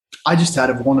I just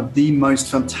had one of the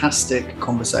most fantastic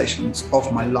conversations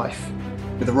of my life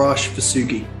with Arash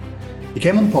Vasugi. He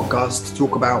came on the podcast to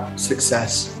talk about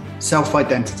success,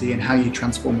 self-identity, and how you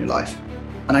transform your life.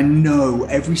 And I know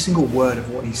every single word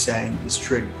of what he's saying is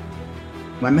true.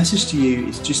 My message to you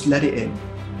is just let it in.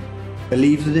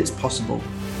 Believe that it's possible.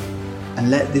 And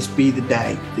let this be the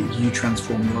day that you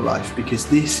transform your life, because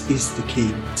this is the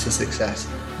key to success.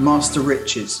 Master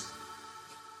riches,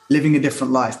 living a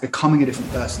different life, becoming a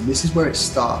different person. This is where it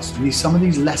starts. And some of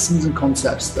these lessons and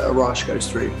concepts that Arash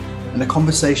goes through and the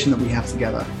conversation that we have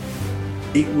together,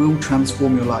 it will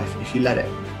transform your life if you let it.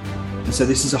 And so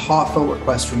this is a heartfelt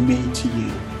request from me to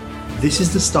you. This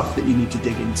is the stuff that you need to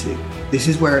dig into. This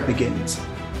is where it begins.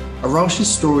 Arash's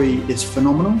story is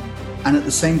phenomenal. And at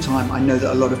the same time, I know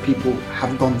that a lot of people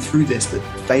have gone through this but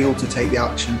failed to take the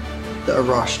action that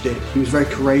Arash did. He was very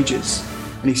courageous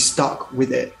and he stuck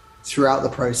with it throughout the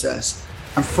process.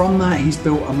 And from that, he's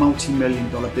built a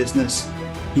multi-million-dollar business.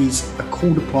 He's a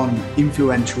called upon,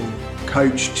 influential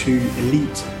coach to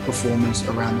elite performers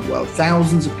around the world.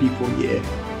 Thousands of people a year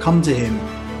come to him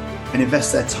and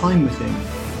invest their time with him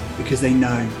because they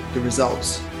know the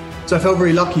results. So I felt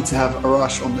very lucky to have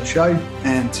Arash on the show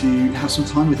and to have some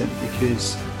time with him,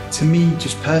 because to me,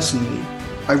 just personally,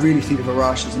 I really think of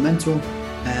Arash as a mentor,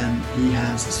 and he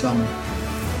has some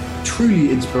truly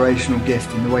inspirational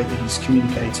gift in the way that he's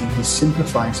communicating. He's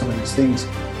simplifying some of these things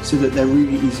so that they're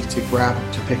really easy to grab,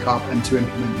 to pick up, and to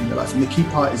implement in your life. And the key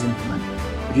part is implement.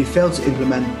 If you fail to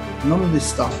implement, none of this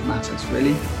stuff matters,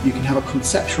 really. You can have a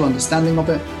conceptual understanding of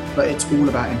it, but it's all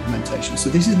about implementation. So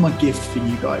this is my gift for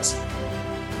you guys.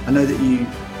 I know that you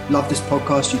love this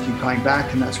podcast, you keep coming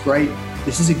back, and that's great.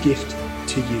 This is a gift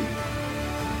to you.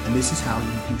 And this is how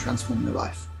you can transform your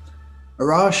life.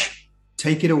 Arash,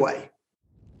 take it away.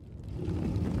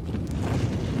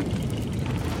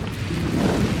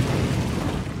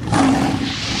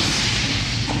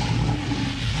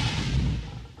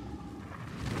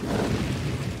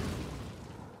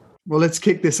 Well, let's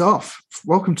kick this off.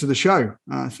 Welcome to the show.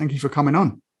 Thank you for coming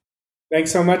on.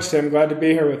 Thanks so much, Tim. Glad to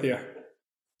be here with you.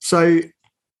 So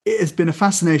it has been a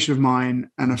fascination of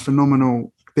mine and a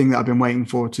phenomenal thing that I've been waiting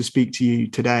for to speak to you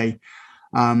today.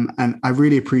 And I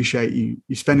really appreciate you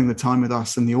spending the time with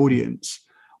us and the audience.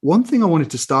 One thing I wanted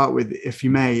to start with, if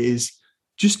you may, is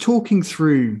just talking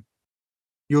through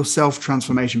your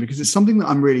self-transformation, because it's something that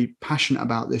I'm really passionate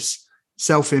about, this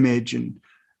self-image and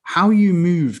how you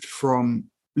moved from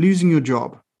losing your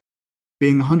job,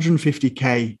 being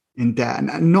 150K in debt,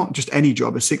 and not just any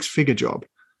job, a six-figure job,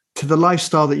 to the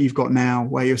lifestyle that you've got now,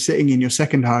 where you're sitting in your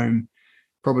second home.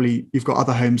 Probably you've got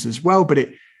other homes as well, but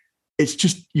it's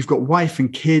just, you've got wife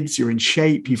and kids, you're in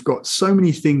shape, you've got so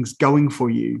many things going for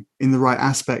you in the right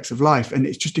aspects of life. And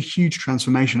it's just a huge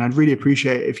transformation. I'd really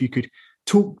appreciate it if you could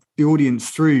talk the audience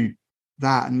through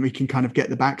that and we can kind of get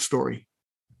the backstory.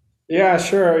 Yeah,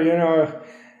 sure.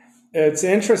 It's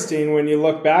interesting when you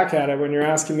look back at it, when you're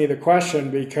asking me the question,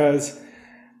 because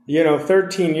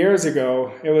 13 years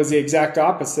ago, it was the exact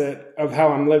opposite of how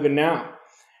I'm living now.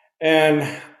 And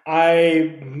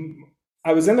I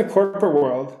was in the corporate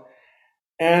world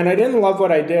and I didn't love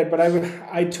what I did, but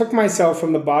I took myself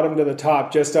from the bottom to the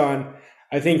top just on,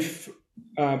 I think,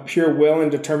 pure will and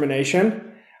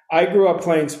determination. I grew up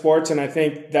playing sports, and I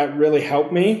think that really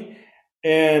helped me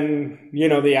in,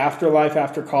 the afterlife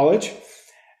after college.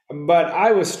 But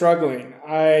I was struggling.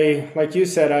 Like you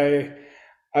said,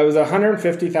 I was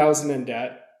 150,000 in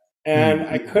debt, and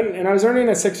I couldn't, and I was earning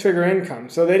a six-figure income.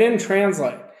 So they didn't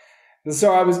translate. And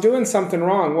so I was doing something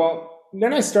wrong. Well,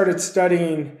 then I started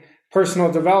studying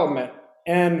personal development.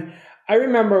 And I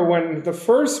remember when the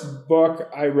first book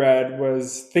I read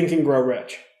was Think and Grow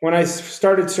Rich. When I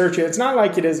started searching, it's not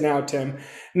like it is now, Tim.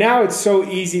 Now it's so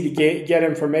easy to get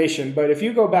information. But if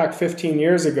you go back 15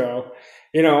 years ago,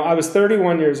 I was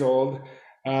 31 years old,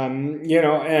 and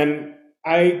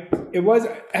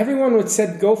everyone would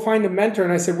said, go find a mentor.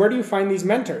 And I said, where do you find these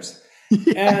mentors?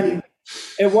 Yeah. And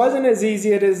it wasn't as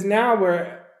easy as it is now,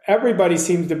 where everybody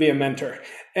seems to be a mentor.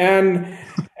 And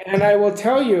I will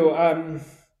tell you,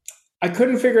 I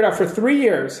couldn't figure it out. For 3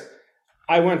 years,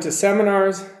 I went to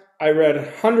seminars, I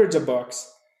read hundreds of books,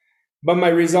 but my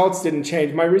results didn't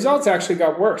change. My results actually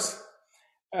got worse.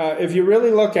 If you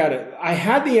really look at it, I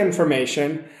had the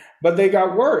information, but they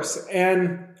got worse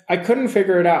and I couldn't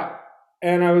figure it out.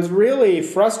 And I was really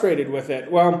frustrated with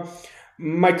it. Well,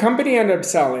 my company ended up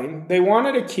selling. They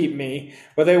wanted to keep me,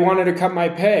 but they wanted to cut my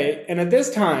pay. And at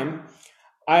this time,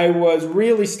 I was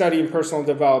really studying personal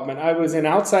development. I was in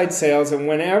outside sales. And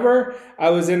whenever I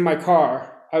was in my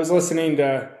car, I was listening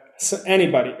to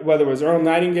anybody, whether it was Earl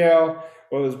Nightingale,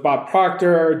 whether it was Bob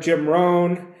Proctor, Jim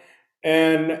Rohn.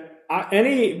 And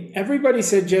everybody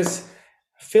said, just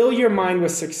fill your mind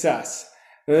with success.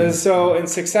 And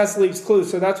success leaves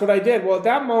clues. So that's what I did. Well, at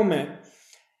that moment,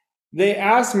 they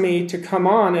asked me to come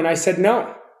on and I said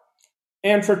no.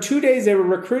 And for 2 days, they were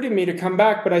recruiting me to come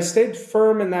back, but I stayed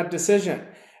firm in that decision.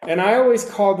 And I always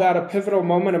called that a pivotal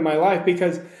moment in my life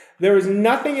because there was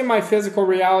nothing in my physical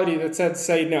reality that said,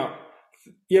 say no.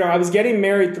 I was getting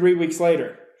married 3 weeks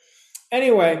later.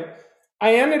 Anyway,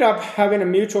 I ended up having a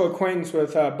mutual acquaintance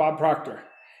with Bob Proctor.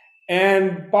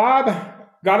 And Bob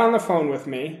got on the phone with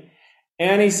me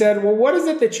and he said, well, what is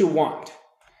it that you want?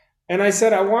 And I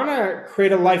said, I want to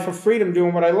create a life of freedom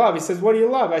doing what I love. He says, what do you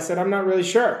love? I said, I'm not really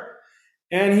sure.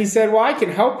 And he said, well, I can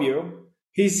help you.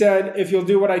 He said, if you'll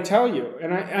do what I tell you.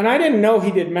 And I didn't know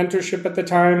he did mentorship at the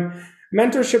time.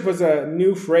 Mentorship was a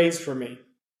new phrase for me.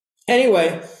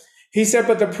 Anyway, he said,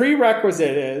 but the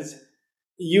prerequisite is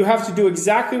you have to do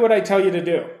exactly what I tell you to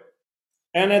do.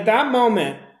 And at that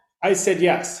moment, I said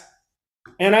yes.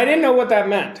 And I didn't know what that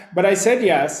meant, but I said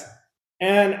yes.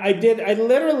 And I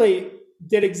literally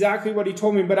did exactly what he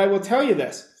told me. But I will tell you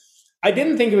this, I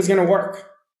didn't think it was going to work.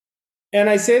 And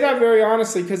I say that very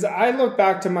honestly because I look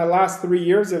back to my last 3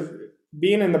 years of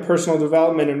being in the personal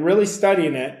development and really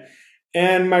studying it.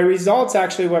 And my results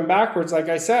actually went backwards, like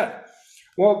I said.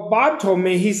 Well, Bob told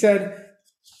me, I said,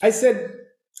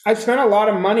 I've spent a lot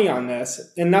of money on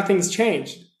this and nothing's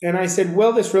changed. And I said,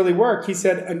 will this really work? He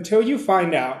said, until you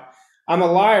find out I'm a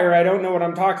liar, I don't know what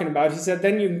I'm talking about. He said,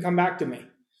 then you can come back to me.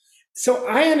 So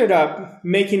I ended up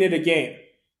making it a game.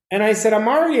 And I said, I'm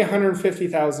already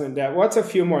 150,000 in debt. What's a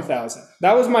few more thousand?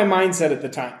 That was my mindset at the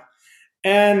time.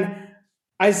 And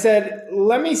I said,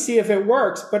 let me see if it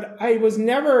works. But I was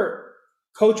never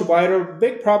coachable. I had a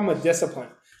big problem with discipline.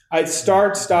 I'd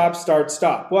start,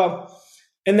 stop. Well,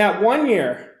 in that 1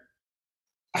 year,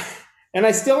 and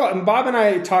Bob and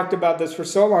I talked about this for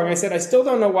so long. I said, I still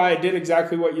don't know why I did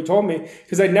exactly what you told me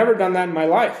because I'd never done that in my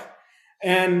life.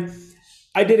 And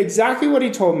I did exactly what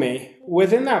he told me.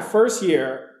 Within that first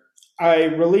year, I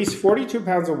released 42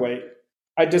 pounds of weight.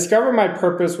 I discovered my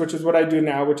purpose, which is what I do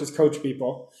now, which is coach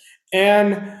people.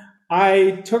 And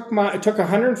I took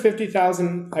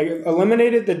 150,000, I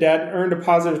eliminated the debt, earned a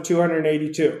positive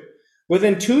 282.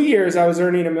 Within 2 years, I was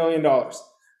earning $1 million.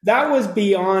 That was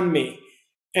beyond me.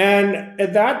 And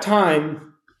at that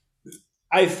time,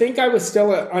 I think I was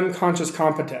still unconscious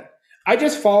competent. I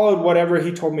just followed whatever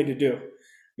he told me to do.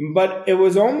 But it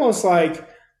was almost like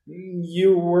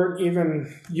you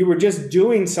were just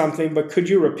doing something, but could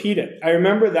you repeat it? I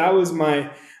remember that was my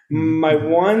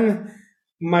one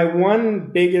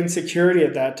big insecurity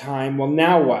at that time. Well,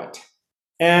 now what?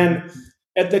 And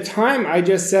at the time I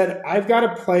just said, I've got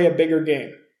to play a bigger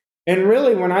game. And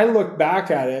really, when I look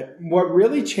back at it, what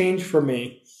really changed for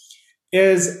me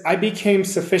is I became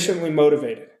sufficiently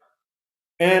motivated.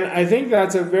 And I think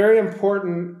that's a very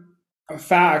important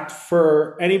fact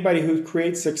for anybody who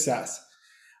creates success,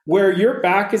 where your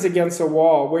back is against a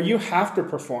wall, where you have to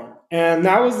perform. And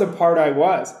that was the part I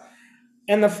was.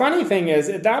 And the funny thing is,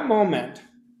 at that moment,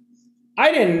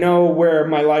 I didn't know where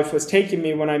my life was taking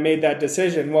me when I made that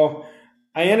decision. Well,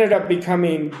 I ended up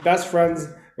becoming best friends,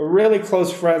 really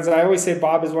close friends. I always say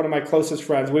Bob is one of my closest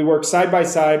friends. We worked side by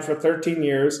side for 13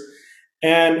 years.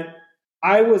 And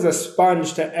I was a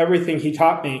sponge to everything he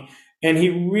taught me. And he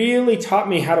really taught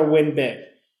me how to win big.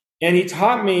 And he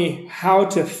taught me how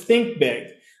to think big.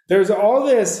 There's all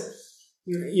this,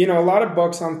 a lot of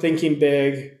books on thinking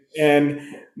big.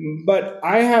 But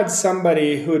I had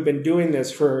somebody who had been doing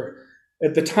this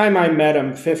at the time I met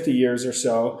him, 50 years or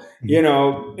so,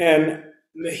 and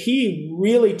he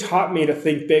really taught me to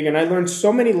think big. And I learned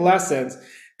so many lessons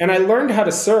and I learned how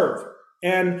to serve.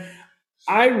 And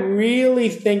I really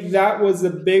think that was the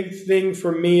big thing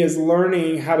for me, is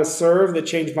learning how to serve, that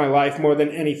changed my life more than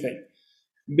anything,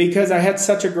 because I had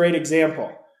such a great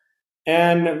example.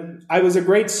 And I was a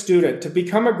great student. To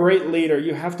become a great leader,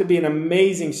 you have to be an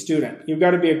amazing student. You've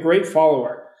got to be a great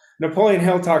follower. Napoleon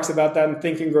Hill talks about that in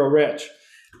Think and Grow Rich.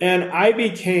 And I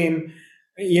became,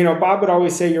 Bob would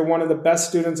always say, you're one of the best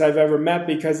students I've ever met,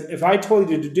 because if I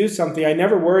told you to do something, I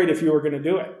never worried if you were going to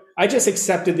do it. I just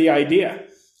accepted the idea.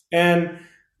 And,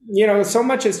 so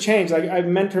much has changed. Like, I've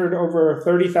mentored over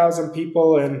 30,000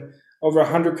 people in over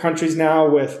 100 countries now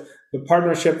with the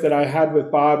partnership that I had with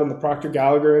Bob and the Proctor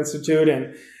Gallagher Institute.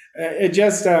 And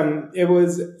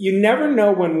you never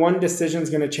know when one decision is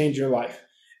going to change your life.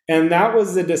 And that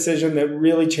was the decision that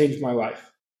really changed my life.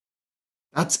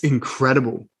 That's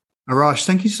incredible. Arash,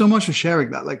 thank you so much for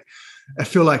sharing that. Like, I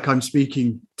feel like I'm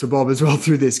speaking to Bob as well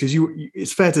through this, because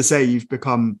it's fair to say you've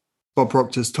become Bob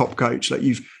Proctor's top coach. Like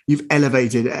you've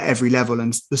elevated at every level,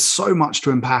 and there's so much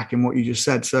to unpack in what you just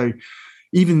said. So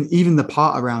even the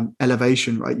part around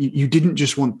elevation, right? You didn't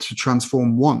just want to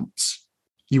transform once.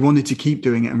 You wanted to keep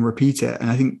doing it and repeat it. And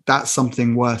I think that's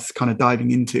something worth kind of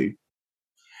diving into.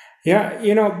 Yeah,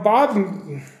 Bob,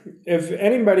 if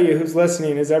anybody who's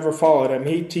listening has ever followed him,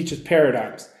 he teaches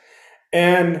paradigms.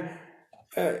 And,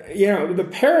 the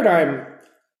paradigm,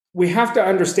 we have to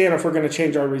understand if we're going to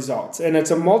change our results. And it's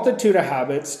a multitude of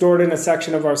habits stored in a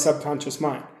section of our subconscious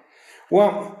mind.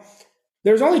 Well,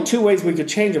 there's only two ways we could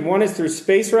change them. One is through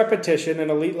spaced repetition and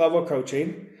elite level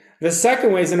coaching. The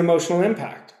second way is an emotional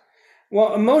impact.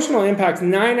 Well, emotional impact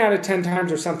 9 out of 10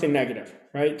 times are something negative,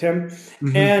 right, Tim?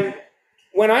 Mm-hmm. And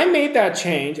when I made that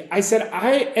change, I said,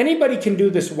 anybody can do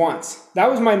this once.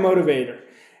 That was my motivator.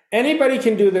 Anybody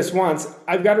can do this once.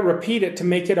 I've got to repeat it to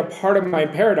make it a part of my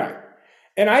paradigm.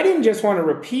 And I didn't just want to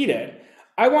repeat it.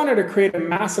 I wanted to create a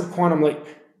massive quantum leap.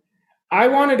 I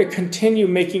wanted to continue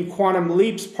making quantum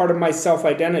leaps part of my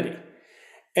self-identity.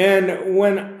 And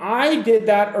when I did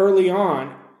that early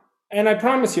on, and I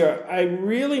promise you, I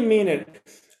really mean it,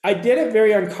 I did it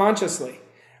very unconsciously.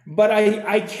 But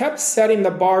I kept setting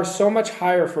the bar so much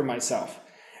higher for myself.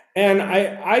 And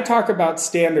I talk about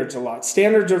standards a lot.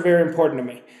 Standards are very important to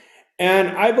me. And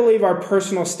I believe our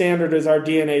personal standard is our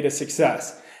DNA to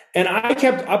success. And I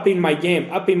kept upping my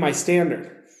game, upping my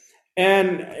standard.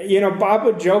 And, Bob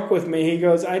would joke with me. He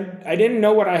goes, I didn't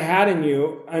know what I had in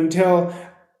you until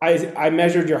I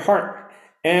measured your heart.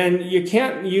 And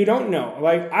you don't know.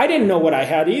 Like, I didn't know what I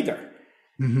had either.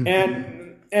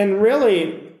 Mm-hmm. And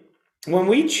really, when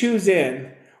we choose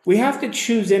in, we have to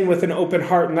choose in with an open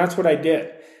heart, and that's what I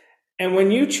did. And when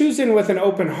you choose in with an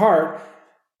open heart,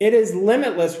 it is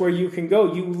limitless where you can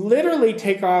go. You literally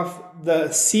take off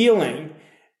the ceiling,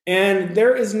 and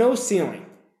there is no ceiling.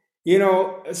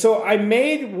 So I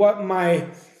made what my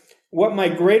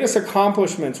greatest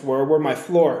accomplishments were my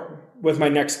floor with my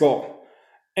next goal.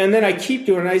 And then I keep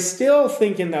doing it. I still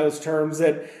think in those terms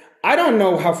that I don't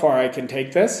know how far I can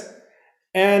take this.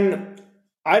 And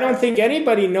I don't think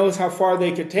anybody knows how far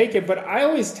they could take it, but I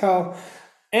always tell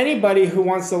anybody who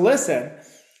wants to listen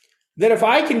that if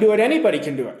I can do it, anybody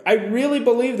can do it. I really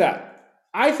believe that.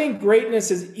 I think greatness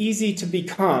is easy to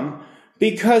become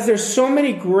because there's so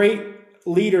many great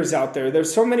leaders out there.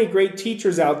 There's so many great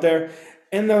teachers out there.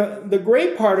 And the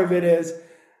great part of it is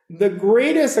the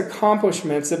greatest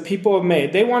accomplishments that people have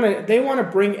made, they want to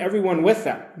bring everyone with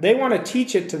them. They want to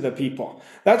teach it to the people.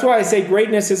 That's why I say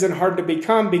greatness isn't hard to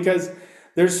become, because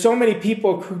there's so many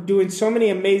people doing so many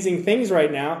amazing things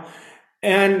right now,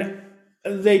 and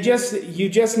you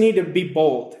just need to be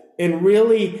bold and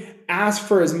really ask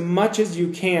for as much as you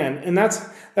can. And that's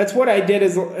what I did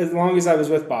as long as I was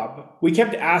with Bob. We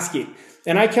kept asking,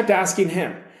 and I kept asking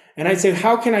him, and I'd say,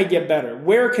 how can I get better?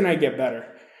 Where can I get better?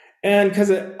 And because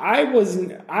I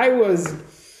was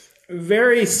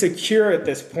very secure at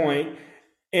this point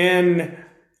in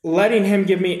letting him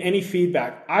give me any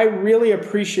feedback. I really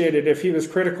appreciated if he was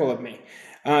critical of me.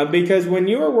 Because when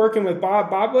you were working with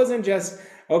Bob wasn't just,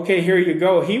 okay, here you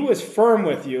go. He was firm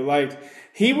with you. Like,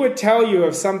 he would tell you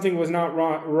if something was not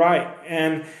right.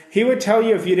 And he would tell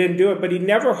you if you didn't do it, but he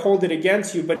never hold it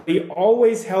against you, but he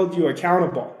always held you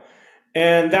accountable.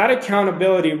 And that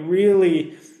accountability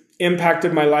really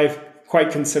impacted my life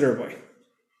quite considerably.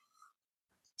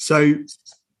 So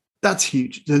that's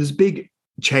huge. There's a big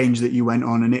change that you went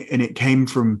on, and it came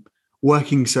from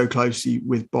working so closely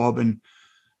with Bob. And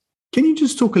can you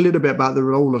just talk a little bit about the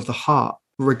role of the heart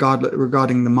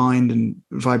regarding the mind and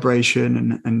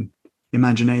vibration and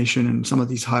imagination and some of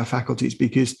these higher faculties?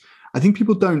 Because I think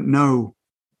people don't know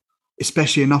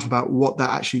especially enough about what that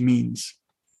actually means.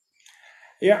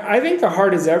 Yeah, I think the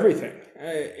heart is everything.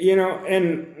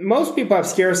 And most people have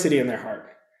scarcity in their heart.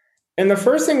 And the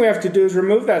first thing we have to do is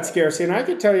remove that scarcity. And I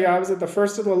could tell you, I was at the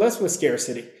first of the list with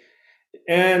scarcity.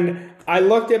 And I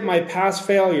looked at my past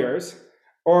failures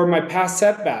or my past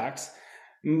setbacks.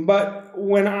 But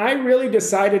when I really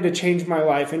decided to change my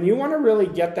life, and you want to really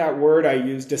get that word I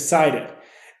use, decided.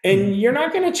 And you're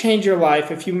not going to change your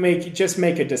life if you just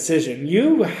make a decision.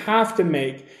 You have to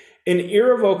make an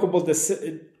irrevocable,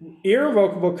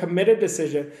 committed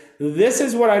decision. This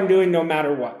is what I'm doing no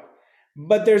matter what.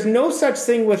 But there's no such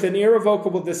thing with an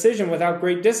irrevocable decision without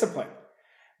great discipline,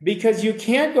 because you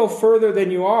can't go further than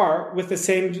you are with the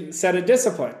same set of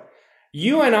discipline.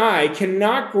 You and I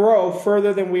cannot grow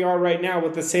further than we are right now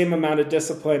with the same amount of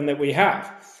discipline that we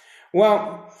have.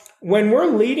 Well, when we're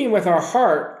leading with our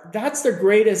heart, that's the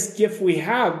greatest gift we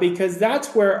have, because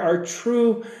that's where our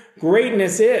true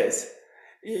greatness is.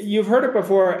 You've heard it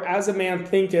before, as a man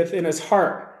thinketh in his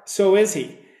heart, so is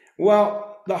he.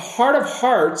 Well, the heart of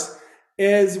hearts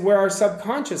is where our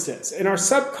subconscious is. And our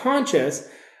subconscious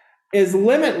is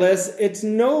limitless. It's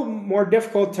no more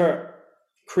difficult to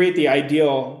create the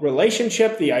ideal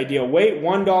relationship, the ideal weight,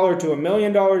 $1 to $1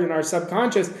 million in our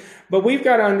subconscious. But we've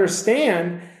got to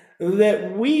understand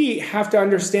that we have to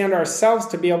understand ourselves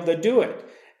to be able to do it.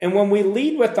 And when we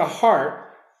lead with the heart,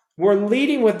 we're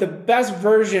leading with the best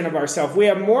version of ourselves. We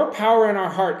have more power in our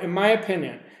heart, in my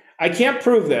opinion. I can't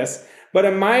prove this, but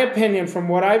in my opinion, from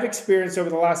what I've experienced over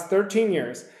the last 13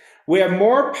 years, we have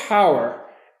more power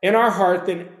in our heart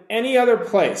than any other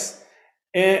place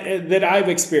that I've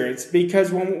experienced.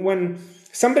 Because when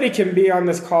somebody can be on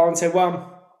this call and say,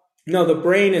 well, no, the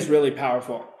brain is really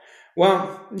powerful.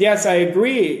 Well, yes, I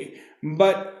agree,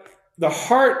 but the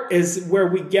heart is where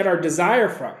we get our desire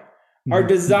from. Our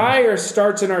desire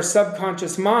starts in our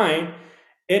subconscious mind.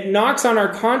 It knocks on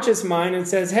our conscious mind and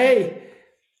says, hey,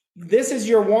 this is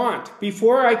your want.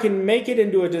 Before I can make it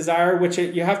into a desire, which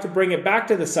you have to bring it back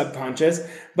to the subconscious,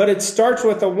 but it starts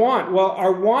with a want. Well,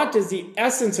 our want is the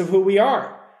essence of who we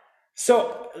are.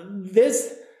 So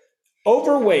this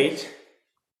overweight,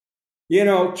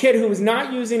 kid who was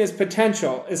not using his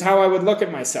potential is how I would look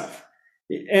at myself.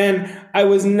 And I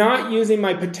was not using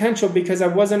my potential because I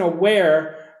wasn't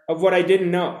aware of what I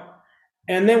didn't know.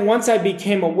 And then once I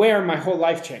became aware, my whole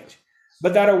life changed.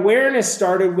 But that awareness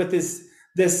started with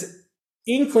this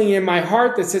inkling in my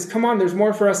heart that says, come on, there's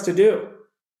more for us to do.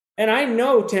 And I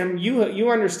know, Tim,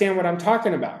 you understand what I'm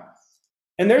talking about.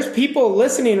 And there's people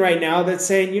listening right now that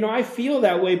saying, I feel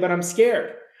that way, but I'm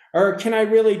scared. Or can I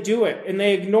really do it? And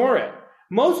they ignore it.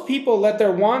 Most people let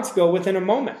their wants go within a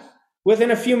moment,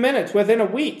 within a few minutes, within a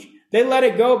week. They let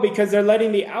it go because they're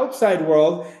letting the outside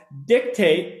world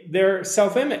dictate their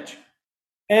self-image.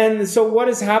 And so what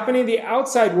is happening? The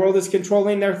outside world is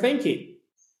controlling their thinking.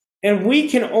 And we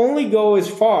can only go as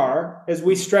far as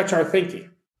we stretch our thinking.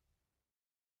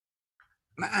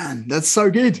 Man, that's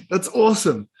so good. That's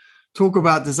awesome. Talk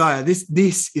about desire.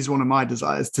 This is one of my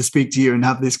desires, to speak to you and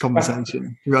have this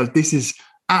conversation. This is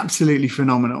absolutely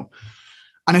phenomenal.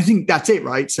 And I think that's it,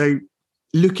 right? So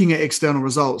looking at external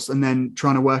results and then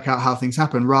trying to work out how things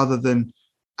happen rather than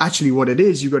actually what it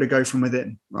is, you've got to go from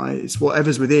within, right? It's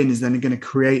whatever's within is then going to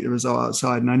create the result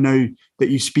outside. And I know that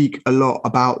you speak a lot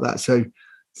about that. So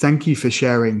thank you for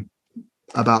sharing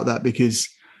about that, because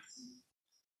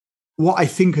what I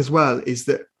think as well is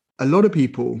that a lot of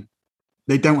people,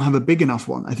 they don't have a big enough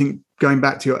one. I think going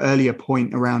back to your earlier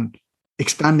point around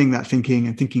expanding that thinking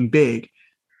and thinking big,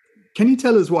 can you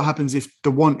tell us what happens if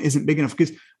the want isn't big enough?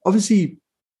 Because obviously,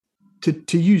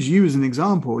 to use you as an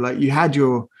example, like you had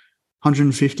your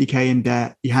 150K in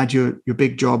debt, you had your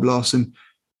big job loss, and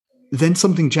then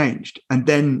something changed, and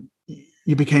then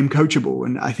you became coachable.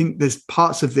 And I think there's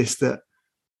parts of this that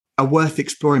are worth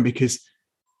exploring because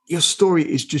your story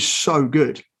is just so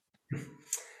good.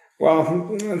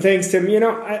 Well, thanks, Tim.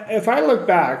 If I look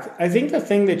back, I think the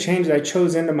thing that changed, I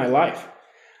chose into my life.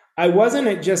 I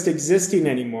wasn't just existing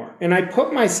anymore. And I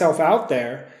put myself out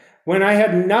there when I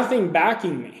had nothing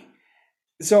backing me.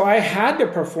 So I had to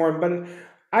perform, but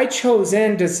I chose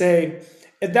in to say,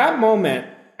 at that moment,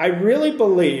 I really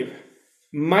believe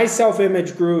my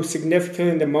self-image grew significantly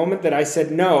in the moment that I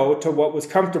said no to what was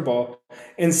comfortable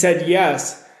and said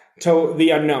yes to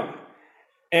the unknown.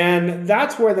 And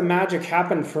that's where the magic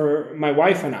happened for my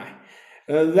wife and I.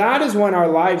 That is when our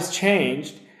lives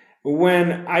changed,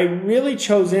 when I really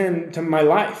chose into my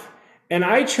life. And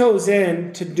I chose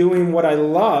in to doing what I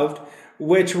loved,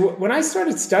 which when I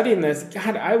started studying this,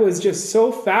 God, I was just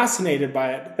so fascinated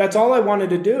by it. That's all I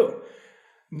wanted to do.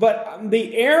 But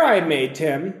the error I made,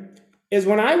 Tim, is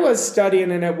when I was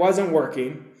studying and it wasn't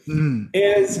working,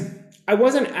 is I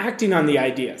wasn't acting on the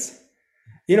ideas.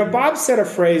 Bob said a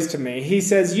phrase to me. He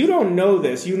says, you don't know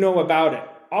this, you know about it.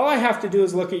 All I have to do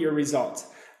is look at your results.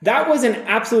 That was an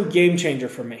absolute game changer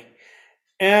for me.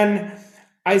 And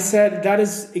I said, that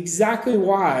is exactly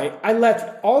why I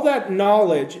left all that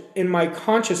knowledge in my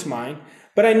conscious mind,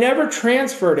 but I never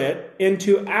transferred it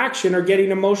into action or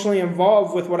getting emotionally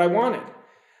involved with what I wanted.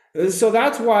 So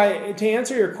that's why, to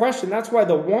answer your question, that's why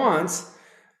the wants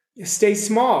stay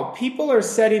small. People are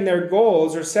setting their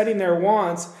goals or setting their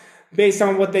wants based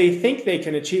on what they think they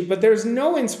can achieve, but there's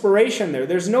no inspiration there.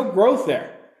 There's no growth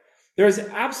there. There's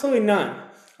absolutely none.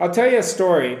 I'll tell you a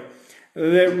story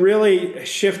that really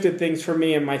shifted things for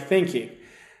me in my thinking.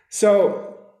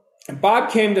 So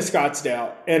Bob came to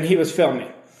Scottsdale and he was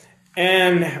filming.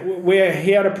 And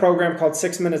he had a program called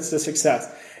 6 Minutes to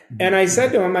Success. And I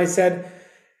said to him,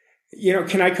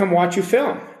 can I come watch you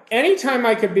film? Anytime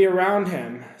I could be around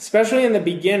him, especially in the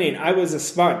beginning, I was a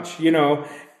sponge,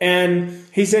 And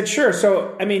he said, sure.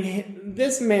 So,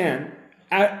 this man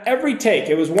At every take,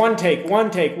 it was one take,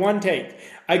 one take, one take.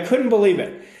 I couldn't believe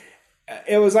it.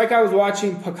 It was like I was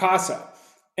watching Picasso.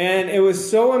 And it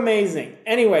was so amazing.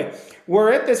 Anyway,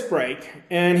 we're at this break,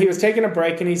 and he was taking a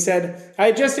break, and he said, I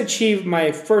had just achieved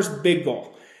my first big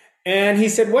goal. And he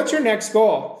said, what's your next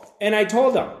goal? And I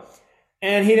told him,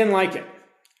 and he didn't like it.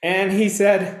 And he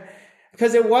said,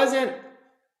 because it wasn't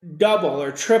double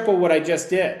or triple what I just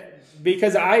did.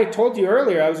 Because I told you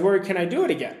earlier, I was worried, can I do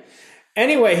it again?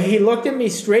 Anyway, he looked at me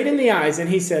straight in the eyes, and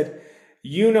he said,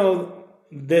 you know,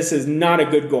 this is not a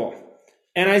good goal.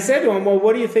 And I said to him, well,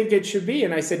 what do you think it should be?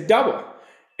 And I said, double.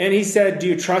 And he said, do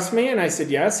you trust me? And I said,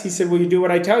 yes. He said, will you do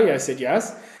what I tell you? I said,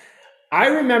 yes. I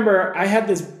remember I had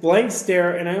this blank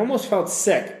stare and I almost felt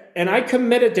sick. And I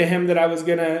committed to him that I was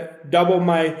going to double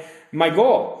my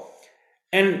goal.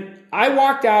 And I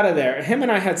walked out of there. Him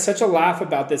and I had such a laugh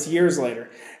about this years later.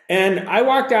 And I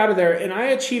walked out of there and I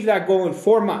achieved that goal in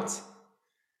 4 months.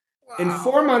 Wow. In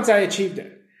 4 months, I achieved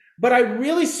it. But I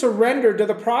really surrendered to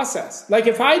the process. Like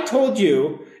if I tell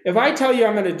you I'm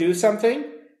going to do something,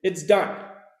 it's done.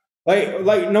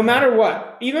 Like no matter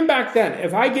what, even back then,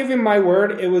 if I give him my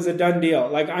word, it was a done deal.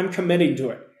 Like I'm committing to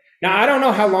it. Now, I don't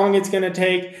know how long it's going to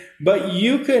take, but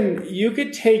you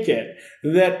could take it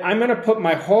that I'm going to put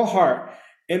my whole heart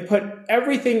and put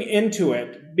everything into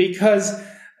it because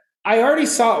I already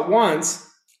saw it once.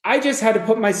 I just had to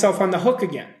put myself on the hook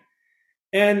again.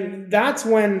 And that's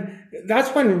when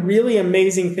really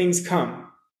amazing things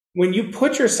come. When you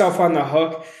put yourself on the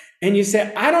hook and you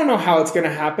say, I don't know how it's going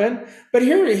to happen, but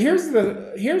here's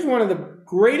one of the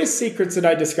greatest secrets that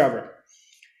I discovered.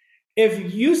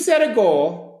 If you set a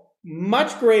goal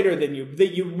much greater than you,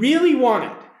 that you really want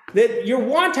it, that your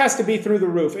want has to be through the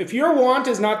roof. If your want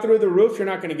is not through the roof, you're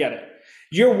not going to get it.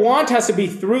 Your want has to be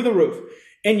through the roof,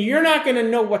 and you're not going to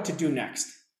know what to do next.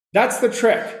 That's the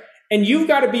trick. And you've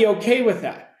got to be okay with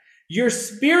that. Your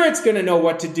spirit's going to know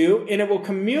what to do, and it will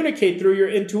communicate through your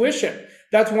intuition.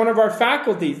 That's one of our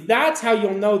faculties. That's how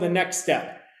you'll know the next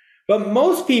step. But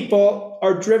most people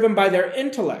are driven by their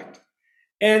intellect.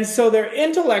 And so their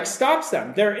intellect stops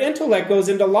them. Their intellect goes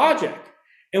into logic.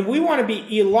 And we want to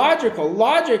be illogical.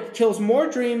 Logic kills more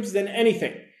dreams than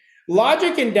anything.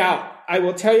 Logic and doubt, I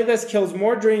will tell you this, kills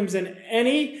more dreams than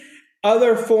any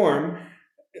other form.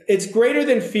 It's greater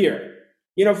than fear.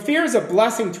 You know, fear is a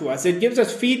blessing to us. It gives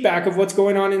us feedback of what's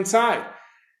going on inside.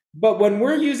 But when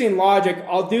we're using logic,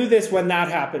 I'll do this when that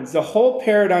happens. The whole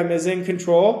paradigm is in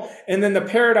control, and then the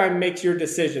paradigm makes your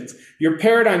decisions. Your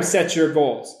paradigm sets your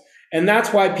goals. And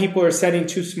that's why people are setting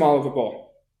too small of a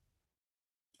goal.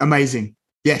 Amazing.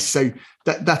 Yes. So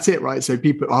that's it, right? So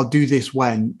people, I'll do this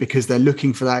when, because they're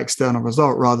looking for that external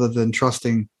result rather than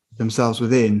trusting themselves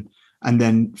within and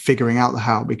then figuring out the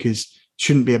how, because it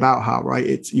shouldn't be about how,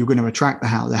 right? You're going to attract the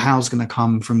how. The how's going to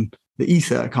come from the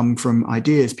ether, come from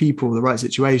ideas, people, the right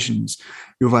situations.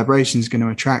 Your vibration is going to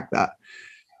attract that.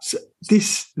 So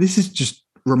this is just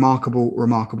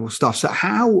remarkable stuff. So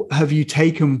how have you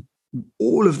taken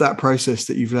all of that process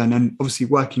that you've learned, and obviously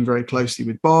working very closely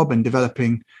with Bob and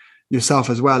developing yourself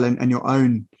as well, and your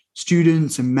own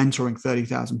students and mentoring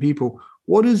 30,000 people?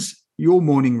 What does your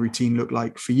morning routine look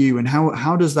like for you, and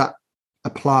how does that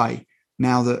apply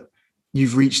now that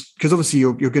you've reached, because obviously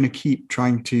you're going to keep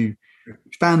trying to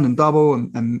expand and double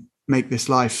and make this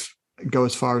life go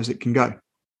as far as it can go?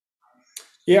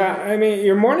 Yeah, I mean,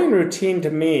 your morning routine to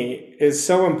me is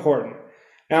so important.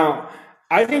 Now,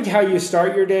 I think how you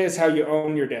start your day is how you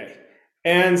own your day.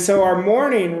 And so our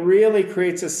morning really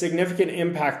creates a significant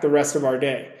impact the rest of our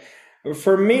day.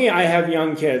 For me, I have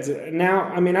young kids. Now,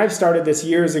 I mean, I've started this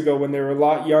years ago when they were a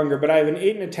lot younger, but I have an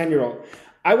 8 and a 10-year-old.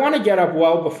 I want to get up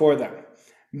well before them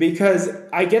because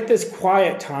I get this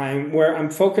quiet time where I'm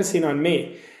focusing on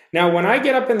me. Now, when I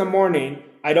get up in the morning,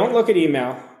 I don't look at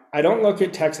email. I don't look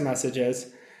at text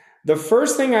messages. The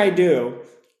first thing I do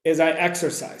is I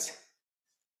exercise.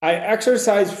 I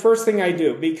exercise first thing I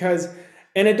do because,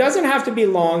 and it doesn't have to be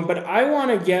long, but I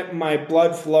want to get my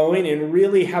blood flowing and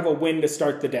really have a win to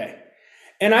start the day.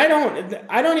 And I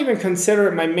don't even consider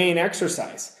it my main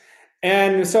exercise.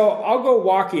 And so I'll go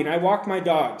walking. I walk my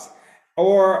dogs,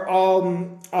 or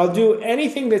I'll do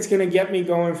anything that's going to get me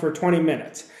going for 20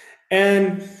 minutes.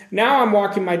 And now I'm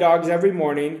walking my dogs every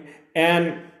morning,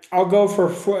 and I'll go for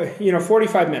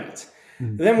 45 minutes.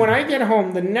 Mm-hmm. Then when I get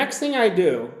home, the next thing I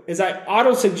do is I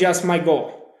auto-suggest my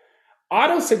goal.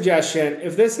 Auto-suggestion,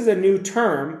 if this is a new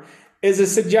term, is a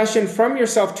suggestion from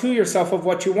yourself to yourself of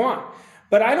what you want.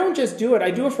 But I don't just do it. I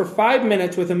do it for 5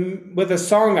 minutes with a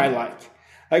song I like.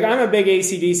 Like, I'm a big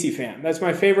AC/DC fan. That's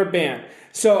my favorite band.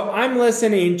 So I'm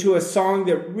listening to a song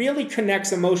that really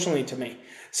connects emotionally to me.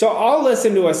 So I'll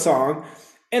listen to a song,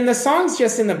 and the song's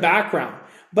just in the background.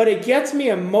 but it gets me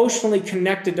emotionally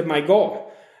connected to my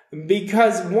goal.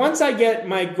 Because once I get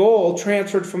my goal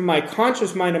transferred from my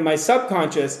conscious mind to my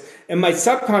subconscious, and my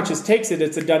subconscious takes it,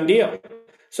 it's a done deal.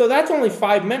 So that's only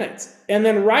 5 minutes. And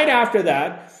then right after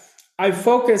that, I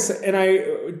focus and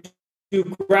I do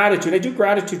gratitude. I do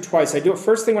gratitude twice. I do it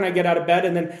first thing when I get out of bed,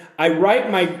 and then I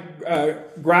write my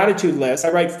gratitude list.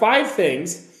 I write 5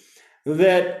 things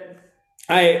that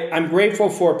I'm grateful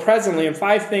for presently, and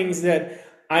 5 things that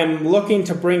I'm looking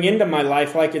to bring into my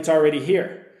life like it's already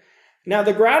here. Now,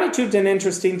 the gratitude's an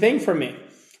interesting thing for me.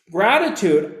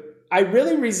 Gratitude, I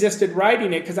really resisted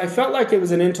writing it because I felt like it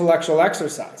was an intellectual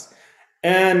exercise.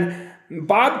 And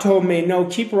Bob told me, no,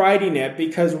 keep writing it,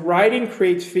 because writing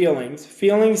creates feelings.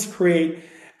 Feelings create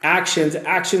actions.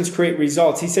 Actions create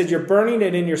results. He said, you're burning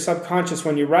it in your subconscious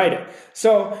when you write it.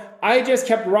 So I just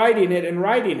kept writing it and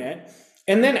writing it.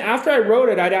 And then after I wrote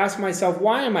it, I'd ask myself,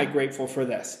 why am I grateful for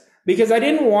this? Because I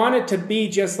didn't want it to be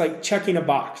just like checking a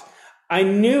box. I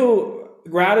knew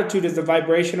gratitude is the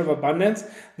vibration of abundance,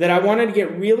 that I wanted to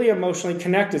get really emotionally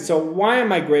connected. So why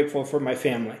am I grateful for my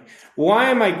family? Why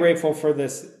am I grateful for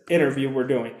this interview we're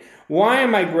doing? Why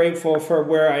am I grateful for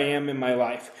where I am in my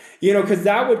life? Because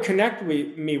that would connect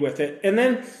me with it. And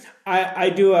then I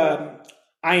do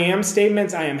I am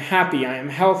statements. I am happy. I am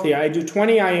healthy. I do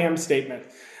 20 I am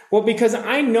statements. Well, because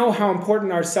I know how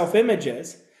important our self-image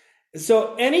is.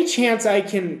 So any chance I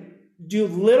can do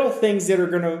little things that are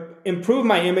going to improve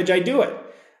my image, I do it.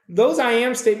 Those I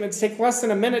am statements take less than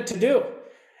a minute to do.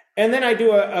 And then I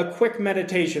do a quick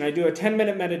meditation. I do a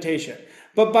 10-minute meditation.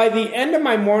 But by the end of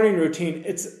my morning routine,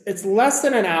 it's less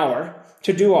than an hour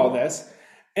to do all this.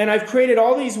 And I've created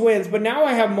all these wins, but now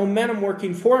I have momentum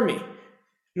working for me.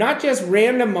 Not just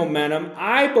random momentum.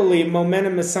 I believe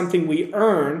momentum is something we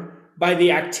earn by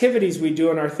the activities we do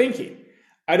in our thinking.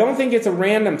 I don't think it's a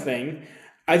random thing.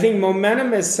 I think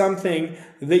momentum is something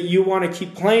that you want to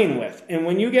keep playing with. And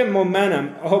when you get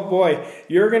momentum, oh boy,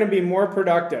 you're going to be more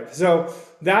productive. So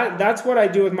that's what I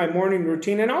do with my morning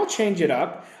routine, and I'll change it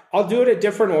up. I'll do it at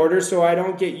different orders so I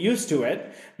don't get used to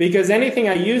it, because anything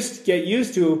I get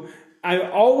used to, I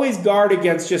always guard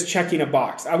against just checking a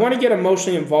box. I want to get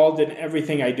emotionally involved in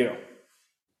everything I do.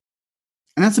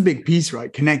 And that's a big piece,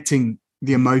 right? Connecting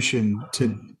the emotion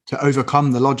to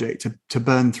overcome the logic, to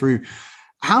burn through.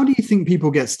 How do you think people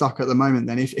get stuck at the moment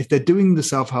then? If they're doing the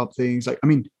self-help things,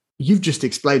 you've just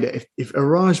explained it. If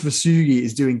Iraj Vasugi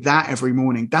is doing that every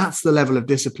morning, that's the level of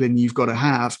discipline you've got to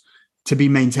have to be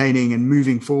maintaining and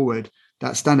moving forward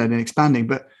that standard and expanding.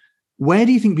 But where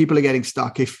do you think people are getting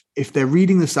stuck? If they're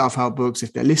reading the self-help books,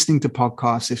 if they're listening to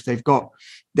podcasts, if they've got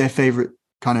their favorite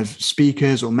kind of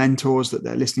speakers or mentors that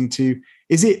they're listening to,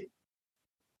 is it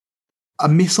a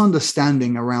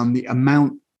misunderstanding around the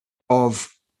amount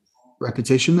of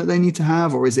repetition that they need to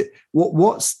have, or is it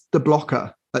what's the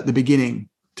blocker at the beginning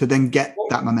to then get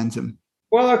that momentum?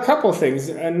 Well, a couple of things.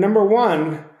 Number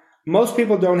one, most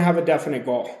people don't have a definite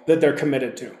goal that they're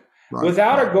committed to. Right.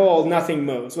 Without a goal, nothing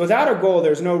moves. Without a goal,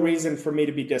 there's no reason for me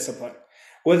to be disciplined.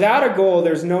 Without a goal,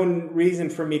 there's no reason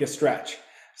for me to stretch.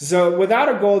 So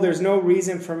without a goal, there's no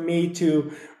reason for me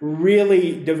to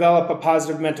really develop a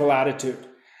positive mental attitude.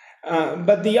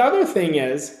 But the other thing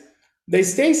is, they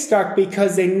stay stuck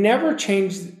because they never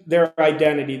change their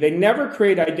identity. They never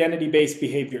create identity-based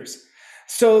behaviors.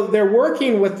 So they're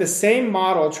working with the same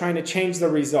model, trying to change the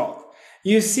result.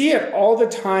 You see it all the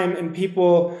time in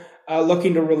people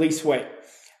looking to release weight.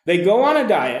 They go on a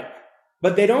diet,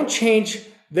 but they don't change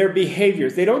their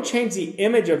behaviors. They don't change the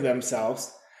image of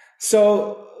themselves.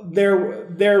 So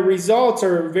their results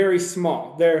are very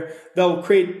small. They'll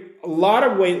create a lot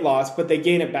of weight loss, but they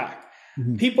gain it back.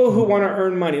 Mm-hmm. People who want to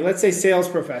earn money, let's say sales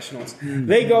professionals,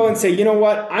 they go and say, you know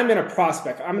what, I'm going to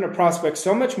prospect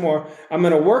so much more. I'm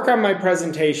going to work on my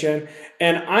presentation,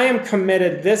 and I am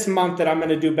committed this month that I'm going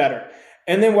to do better.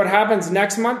 And then what happens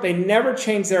next month? They never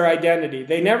change their identity.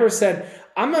 They never said,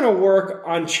 I'm going to work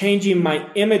on changing my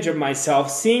image of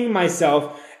myself, seeing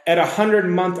myself at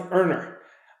 100-month earner.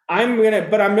 I'm going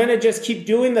to just keep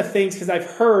doing the things because I've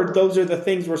heard those are the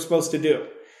things we're supposed to do.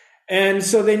 And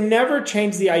so they never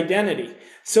change the identity.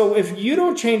 So if you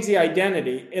don't change the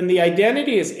identity, and the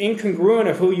identity is incongruent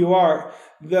of who you are,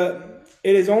 it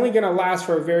is only going to last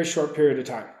for a very short period of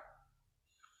time.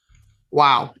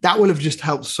 Wow. That will have just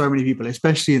helped so many people,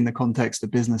 especially in the context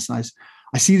of business.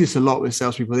 I see this a lot with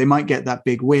salespeople. They might get that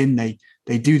big win. They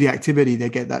do the activity, they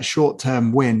get that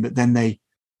short-term win, but then they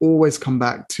always come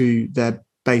back to their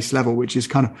base level, which is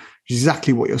kind of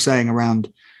exactly what you're saying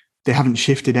around they haven't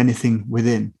shifted anything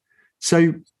within.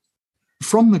 So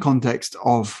from the context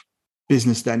of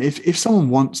business then, if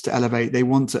someone wants to elevate, they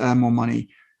want to earn more money,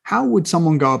 how would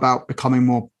someone go about becoming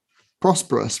more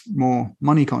prosperous, more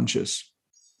money conscious?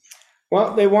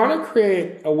 Well, they want to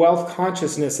create a wealth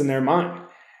consciousness in their mind.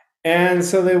 And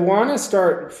so they want to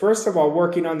start, first of all,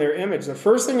 working on their image. The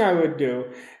first thing I would do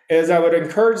is I would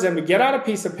encourage them to get out a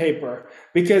piece of paper,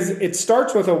 because it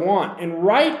starts with a want, and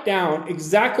write down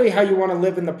exactly how you want to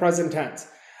live in the present tense.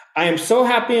 I am so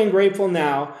happy and grateful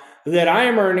now that I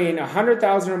am earning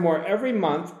 100,000 or more every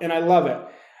month, and I love it.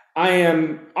 I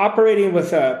am operating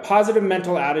with a positive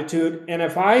mental attitude, and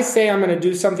if I say I'm going to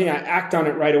do something, I act on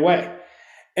it right away.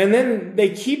 And then they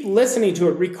keep listening to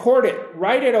it, record it,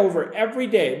 write it over every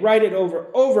day, write it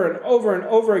over and over and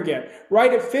over again.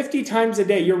 Write it 50 times a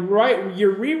day. You're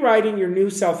rewriting your new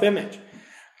self-image.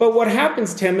 But what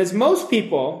happens, Tim, is most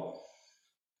people,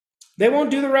 they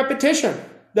won't do the repetition.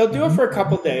 They'll do it for a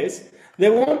couple days. They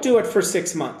won't do it for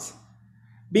 6 months,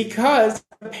 because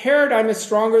the paradigm is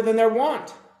stronger than their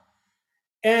want.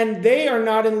 And they are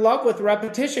not in love with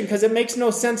repetition because it makes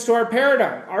no sense to our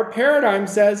paradigm. Our paradigm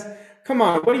says, come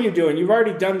on, what are you doing? You've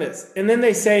already done this. And then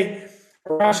they say,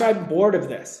 Arash, I'm bored of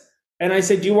this. And I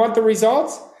say, do you want the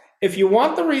results? If you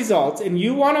want the results and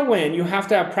you want to win, you have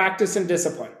to have practice and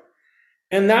discipline.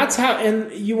 And that's how,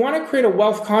 and you want to create a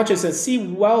wealth consciousness, see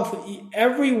wealth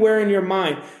everywhere in your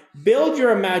mind. Build your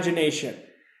imagination.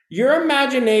 Your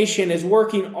imagination is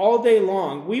working all day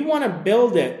long. We want to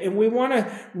build it, and we want to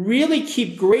really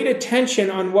keep great attention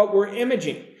on what we're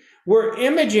imaging. We're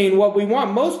imaging what we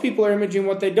want. Most people are imaging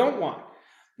what they don't want.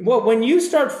 Well, when you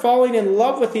start falling in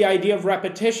love with the idea of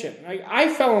repetition,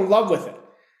 I fell in love with it.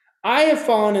 I have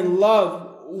fallen in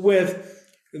love with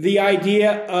the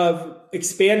idea of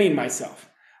expanding myself.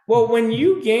 Well, when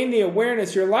you gain the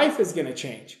awareness, your life is going to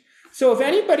change. So if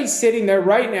anybody's sitting there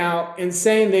right now and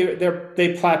saying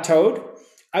they plateaued,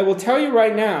 I will tell you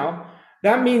right now,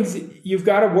 that means you've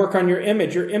got to work on your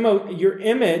image. Your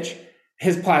image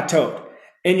has plateaued.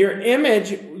 And your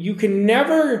image, you can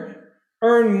never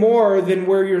earn more than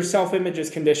where your self-image is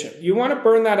conditioned. You want to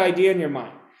burn that idea in your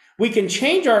mind. We can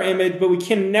change our image, but we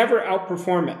can never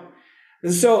outperform it.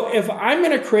 And so if I'm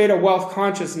going to create a wealth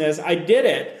consciousness, I did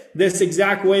it this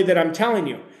exact way that I'm telling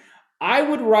you. I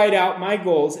would write out my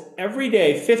goals every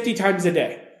day, 50 times a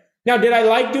day. Now, did I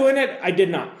like doing it? I did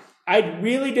not. I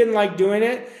really didn't like doing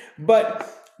it, but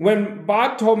when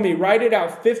Bob told me, write it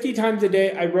out 50 times a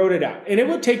day, I wrote it out. And it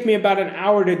would take me about an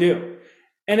hour to do.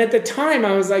 And at the time,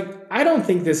 I was like, I don't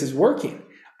think this is working.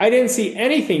 I didn't see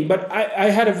anything, but I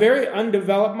had a very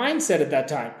undeveloped mindset at that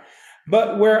time.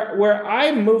 But where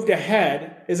I moved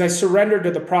ahead is I surrendered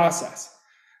to the process.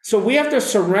 So we have to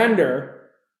surrender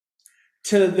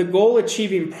to the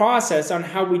goal-achieving process on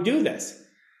how we do this.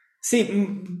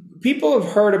 See, people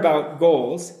have heard about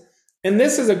goals. And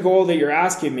this is a goal that you're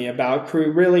asking me about,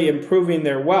 really improving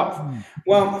their wealth.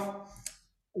 Well,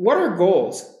 what are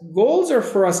goals? Goals are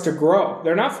for us to grow.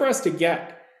 They're not for us to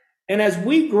get. And as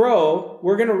we grow,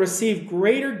 we're going to receive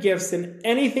greater gifts than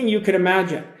anything you could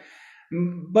imagine.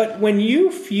 But when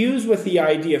you fusing with the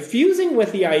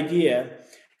idea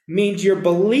means your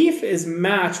belief is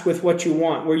matched with what you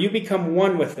want, where you become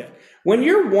one with it. When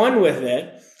you're one with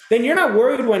it, then you're not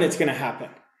worried when it's going to happen.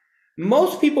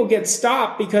 Most people get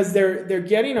stopped because they're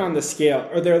getting on the scale,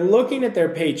 or they're looking at their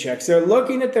paychecks, they're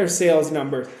looking at their sales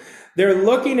numbers, they're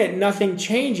looking at nothing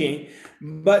changing,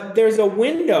 but there's a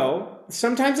window.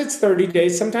 Sometimes it's 30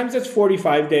 days, sometimes it's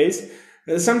 45 days,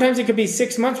 sometimes it could be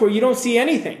 6 months where you don't see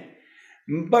anything.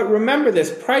 But remember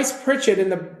this, Price Pritchett in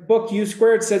the book U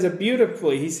Squared says it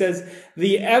beautifully. He says,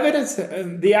 the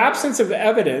absence of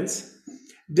evidence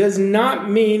does not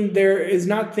mean there is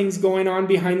not things going on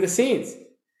behind the scenes.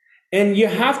 And you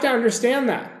have to understand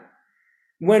that.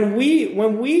 When we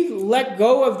let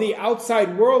go of the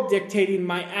outside world dictating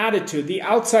my attitude, the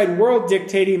outside world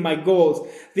dictating my goals,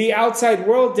 the outside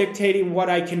world dictating what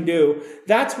I can do,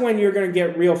 that's when you're going to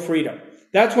get real freedom.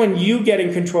 That's when you get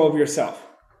in control of yourself.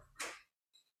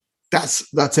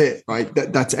 That's it, right?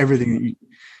 That's everything.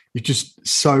 You just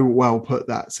so well put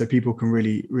that, so people can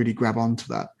really, really grab onto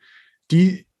that. Do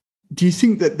you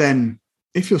think that then,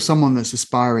 if you're someone that's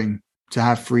aspiring to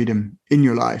have freedom in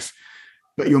your life,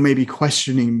 but you're maybe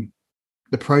questioning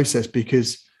the process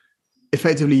because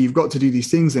effectively you've got to do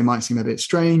these things, they might seem a bit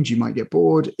strange, you might get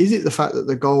bored. Is it the fact that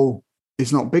the goal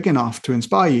is not big enough to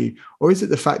inspire you? Or is it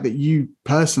the fact that you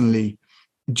personally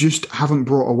just haven't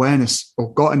brought awareness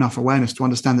or got enough awareness to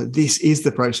understand that this is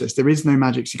the process? There is no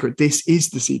magic secret. This is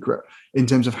the secret in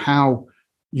terms of how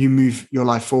you move your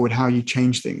life forward, how you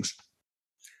change things.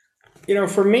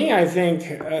 For me, I think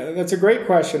that's a great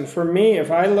question. For me,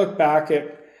 if I look back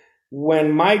at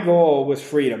when my goal was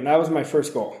freedom, that was my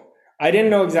first goal. I didn't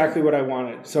know exactly what I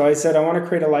wanted. So I said, I want to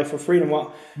create a life of freedom.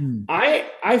 Well,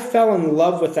 I fell in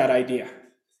love with that idea.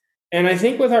 And I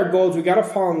think with our goals, we got to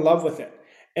fall in love with it.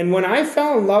 And when I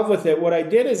fell in love with it, what I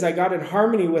did is I got in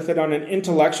harmony with it on an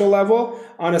intellectual level,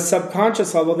 on a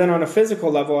subconscious level, then on a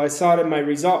physical level. I saw it in my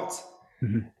results.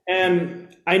 Mm-hmm.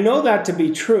 And I know that to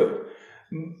be true.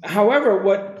 However,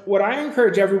 what I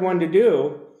encourage everyone to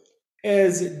do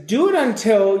is do it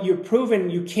until you've proven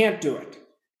you can't do it.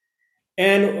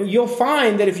 And you'll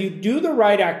find that if you do the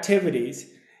right activities,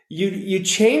 you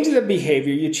change the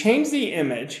behavior, you change the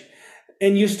image,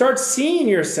 and you start seeing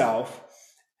yourself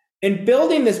and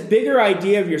building this bigger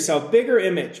idea of yourself, bigger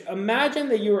image. Imagine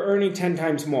that you were earning 10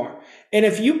 times more. And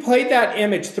if you played that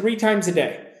image 3 times a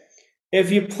day,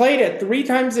 if you played it 3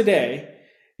 times a day,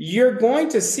 you're going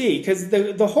to see, because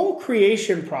the whole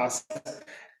creation process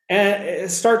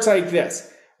starts like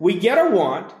this. We get a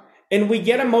want and we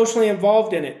get emotionally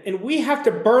involved in it. And we have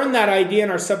to burn that idea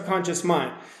in our subconscious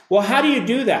mind. Well, how do you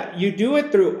do that? You do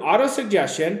it through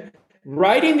autosuggestion,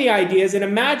 writing the ideas and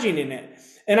imagining it.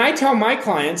 And I tell my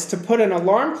clients to put an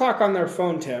alarm clock on their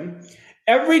phone, Tim,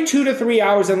 every 2 to 3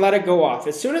 hours and let it go off.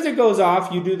 As soon as it goes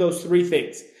off, you do those 3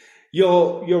 things.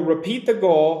 You'll repeat the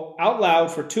goal out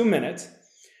loud for 2 minutes.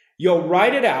 You'll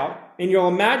write it out and you'll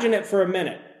imagine it for a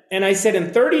minute. And I said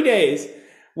in 30 days,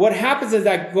 what happens is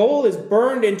that goal is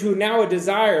burned into now a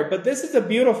desire. But this is the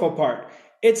beautiful part.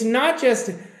 It's not just,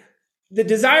 the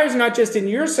desire is not just in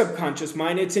your subconscious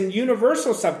mind, it's in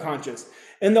universal subconscious.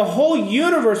 And the whole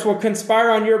universe will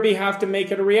conspire on your behalf to make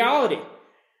it a reality.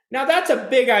 Now that's a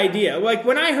big idea. Like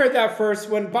when I heard that first,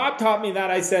 when Bob taught me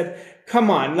that, I said, come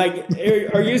on, like,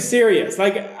 are you serious?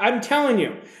 Like, I'm telling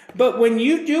you. But when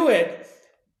you do it,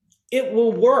 it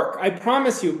will work, I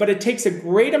promise you, but it takes a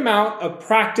great amount of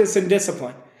practice and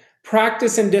discipline.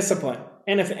 Practice and discipline.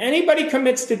 And if anybody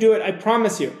commits to do it, I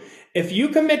promise you, if you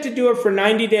commit to do it for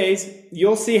 90 days,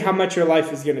 you'll see how much your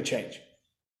life is going to change.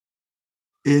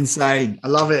 Insane. I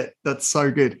love it. That's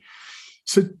so good.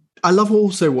 So I love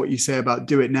also what you say about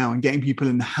do it now and getting people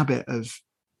in the habit of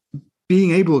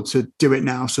being able to do it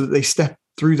now so that they step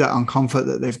through that uncomfort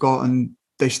that they've got and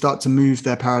they start to move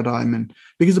their paradigm. And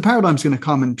because the paradigm's going to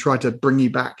come and try to bring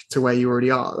you back to where you already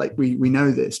are. Like we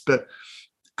know this, but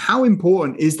how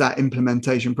important is that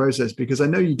implementation process? Because I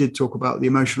know you did talk about the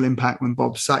emotional impact when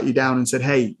Bob sat you down and said,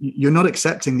 hey, you're not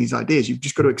accepting these ideas. You've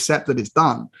just got to accept that it's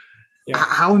done. Yeah.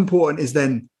 How important is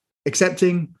then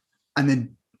accepting and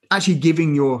then actually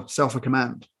giving yourself a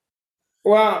command?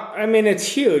 Well, I mean, it's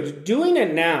huge. Doing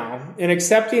it now and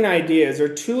accepting ideas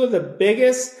are 2 of the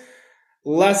biggest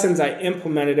lessons I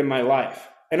implemented in my life.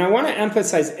 And I want to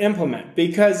emphasize implement,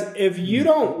 because if you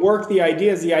don't work the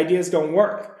ideas don't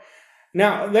work.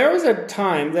 Now, there was a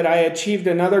time that I achieved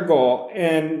another goal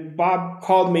and Bob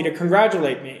called me to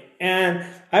congratulate me. And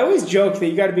I always joke that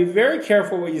you got to be very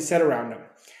careful what you said around him.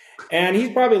 And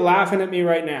he's probably laughing at me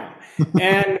right now.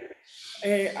 And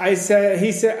he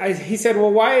said,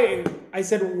 well, why? I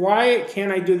said, why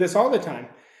can't I do this all the time?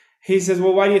 He says,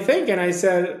 well, why do you think? And I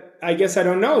said, I guess I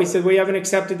don't know. He said, well, you haven't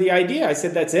accepted the idea. I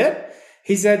said, that's it?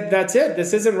 He said, that's it.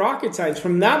 This isn't rocket science.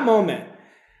 From that moment,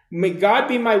 may God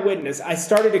be my witness, I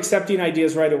started accepting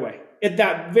ideas right away. At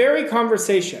that very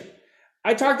conversation,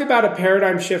 I talked about a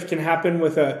paradigm shift can happen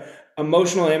with a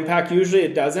emotional impact. Usually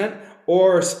it doesn't,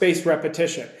 or spaced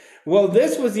repetition. Well,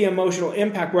 this was the emotional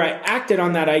impact where I acted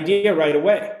on that idea right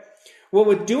away. Well,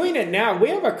 with doing it now, we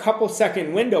have a couple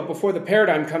second window before the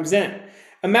paradigm comes in.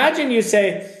 Imagine you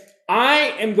say,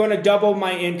 I am going to double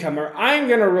my income, or I'm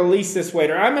going to release this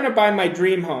weight, or I'm going to buy my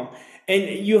dream home. And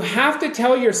you have to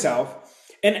tell yourself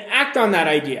and act on that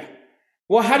idea.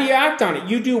 Well, how do you act on it?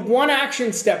 You do one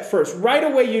action step first. Right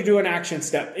away, you do an action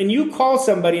step. And you call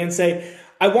somebody and say,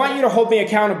 I want you to hold me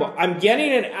accountable. I'm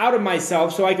getting it out of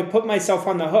myself so I can put myself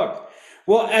on the hook.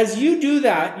 Well, as you do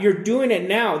that, you're doing it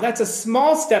now. That's a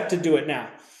small step to do it now.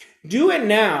 Do it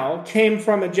now came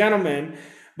from a gentleman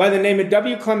by the name of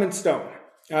W. Clement Stone.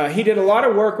 He did a lot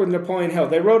of work with Napoleon Hill.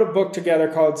 They wrote a book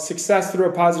together called Success Through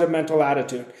a Positive Mental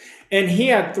Attitude. And he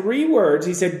had 3 words.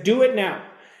 He said, do it now.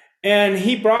 And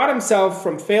he brought himself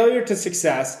from failure to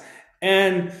success.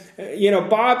 And,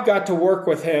 Bob got to work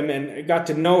with him and got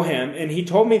to know him. And he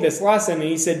told me this lesson and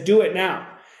he said, do it now.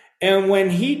 And when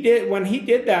he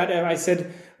did that, and I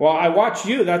said, well, I watch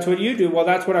you. That's what you do. Well,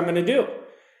 that's what I'm going to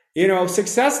do.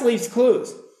 Success leaves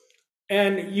clues.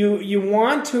 And you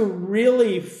want to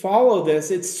really follow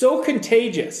this. It's so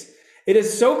contagious. It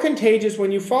is so contagious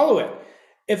when you follow it.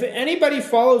 If anybody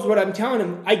follows what I'm telling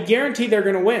them, I guarantee they're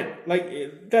going to win.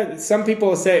 Like that, some people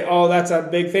will say, oh, that's a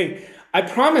big thing. I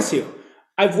promise you,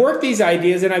 I've worked these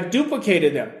ideas and I've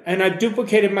duplicated them and I've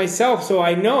duplicated myself. So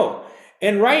I know.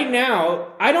 And right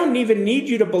now, I don't even need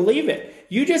you to believe it.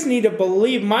 You just need to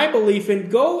believe my belief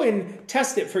and go and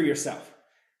test it for yourself.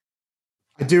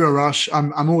 I do, Arash.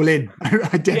 I'm all in.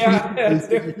 I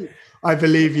definitely Yeah. I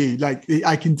believe you. Like,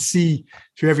 I can see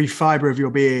through every fiber of your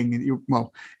being,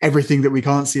 well, everything that we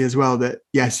can't see as well, that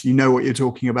yes, you know what you're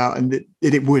talking about, and that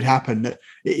it would happen, that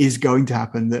it is going to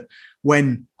happen, that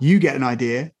when you get an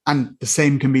idea, and the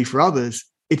same can be for others,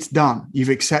 it's done. You've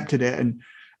accepted it. And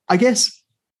I guess,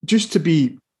 just to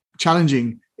be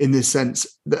challenging in this sense,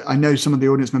 that I know some of the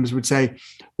audience members would say,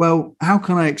 well, how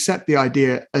can I accept the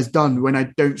idea as done when I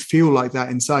don't feel like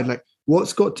that inside? Like,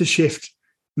 what's got to shift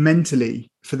mentally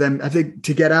for them, I think,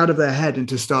 to get out of their head and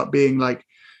to start being like,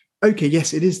 okay,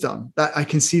 yes, it is done. That I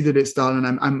can see that it's done,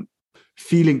 and I'm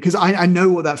feeling, because I know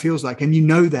what that feels like. And you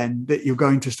know then that you're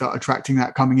going to start attracting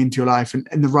that coming into your life,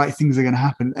 and the right things are going to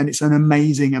happen. And it's an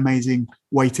amazing, amazing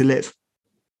way to live.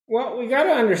 Well, we got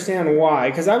to understand why,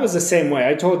 because I was the same way.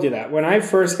 I told you that when I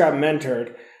first got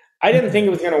mentored, I didn't think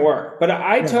it was going to work, but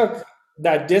I took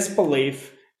that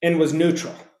disbelief and was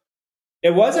neutral.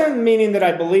 It wasn't meaning that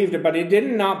I believed it, but I did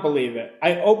not believe it.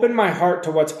 I opened my heart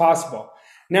to what's possible.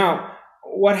 Now,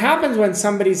 what happens when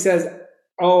somebody says,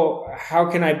 oh,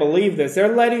 how can I believe this?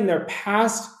 They're letting their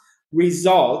past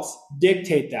results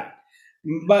dictate that.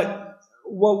 But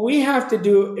what we have to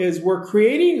do is we're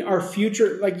creating our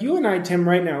future, like you and I, Tim,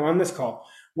 right now on this call,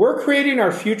 we're creating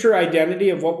our future identity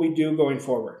of what we do going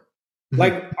forward. Mm-hmm.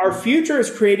 Like our future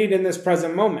is created in this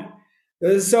present moment.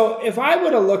 So if I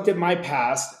would have looked at my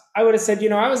past, I would have said,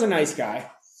 I was a nice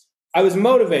guy. I was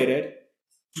motivated,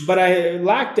 but I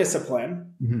lacked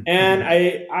discipline. Mm-hmm.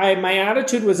 And my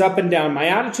attitude was up and down. My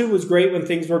attitude was great when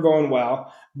things were going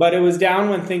well, but it was down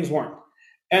when things weren't.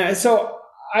 And so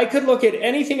I could look at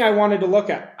anything I wanted to look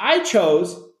at. I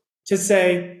chose to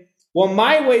say, well,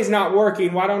 my way's not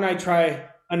working. Why don't I try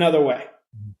another way?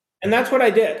 And that's what I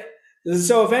did.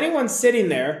 So if anyone's sitting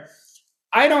there,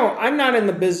 I'm not in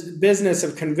the business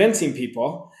of convincing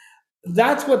people.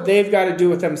 That's what they've got to do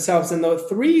with themselves. And the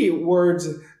 3 words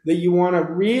that you want to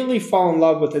really fall in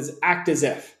love with is act as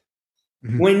if.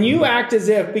 Mm-hmm. When you act as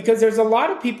if, because there's a lot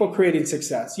of people creating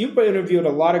success. You've interviewed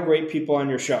a lot of great people on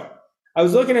your show. I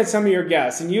was looking at some of your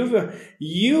guests, and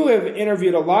you have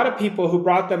interviewed a lot of people who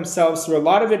brought themselves through a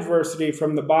lot of adversity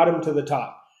from the bottom to the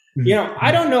top. Mm-hmm.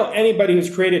 I don't know anybody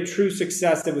who's created true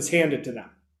success that was handed to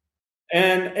them.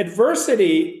 And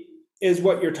adversity is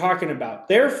what you're talking about.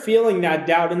 They're feeling that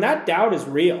doubt, and that doubt is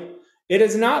real. It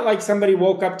is not like somebody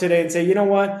woke up today and say, you know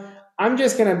what, I'm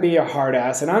just going to be a hard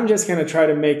ass and I'm just going to try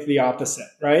to make the opposite,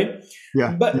 right?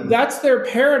 Yeah. But that's their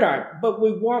paradigm. But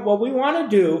what we want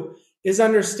to do is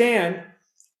understand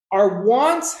our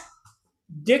wants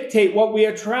dictate what we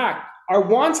attract. Our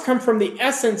wants come from the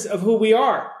essence of who we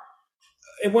are.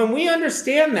 And when we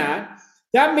understand that,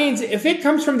 that means if it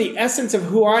comes from the essence of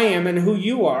who I am and who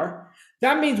you are,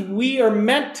 that means we are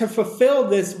meant to fulfill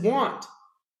this want.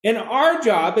 And our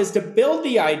job is to build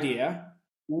the idea,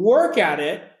 work at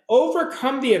it,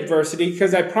 overcome the adversity,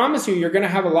 because I promise you, you're going to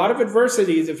have a lot of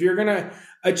adversities if you're going to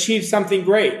achieve something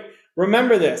great.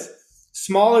 Remember this: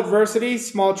 small adversity,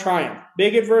 small triumph.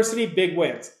 Big adversity, big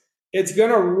wins. It's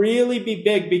going to really be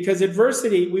big, because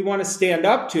adversity we want to stand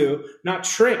up to, not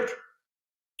shrink.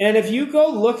 And if you go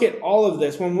look at all of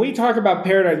this, when we talk about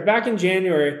paradigms, back in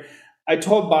January, I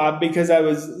told Bob, because I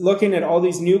was looking at all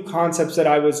these new concepts that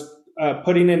I was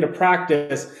putting into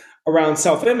practice around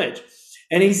self-image.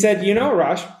 And he said,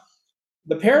 Rush,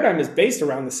 the paradigm is based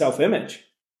around the self-image.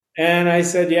 And I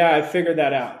said, yeah, I figured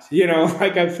that out.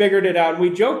 I figured it out. And we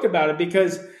joked about it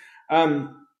because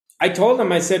I told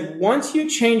him, I said, once you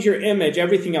change your image,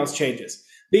 everything else changes.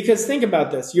 Because think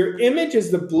about this. Your image is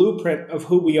the blueprint of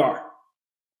who we are.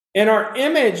 And our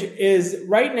image is,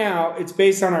 right now, it's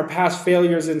based on our past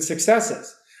failures and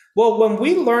successes. Well, when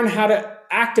we learn how to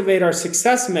activate our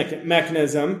success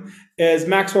mechanism, as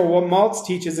Maxwell Maltz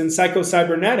teaches in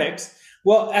Psycho-Cybernetics,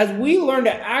 well, as we learn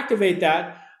to activate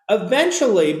that,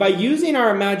 eventually, by using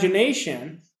our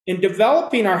imagination and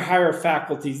developing our higher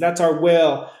faculties, that's our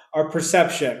will, our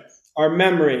perception, our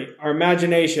memory, our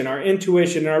imagination, our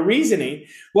intuition, and our reasoning,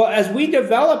 well, as we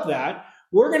develop that,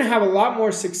 we're going to have a lot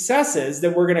more successes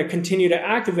that we're going to continue to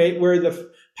activate, where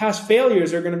the past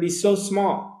failures are going to be so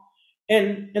small.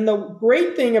 And the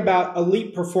great thing about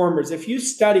elite performers, if you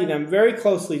study them very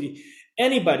closely,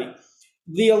 anybody,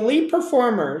 the elite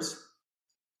performers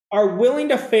are willing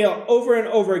to fail over and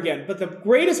over again. But the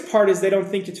greatest part is they don't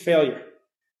think it's failure.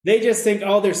 They just think,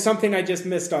 oh, there's something I just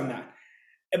missed on that.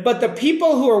 But the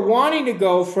people who are wanting to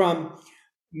go from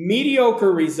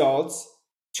mediocre results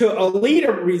to elite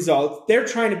results, they're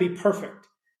trying to be perfect.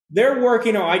 They're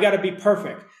working on, I got to be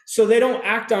perfect. So they don't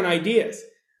act on ideas.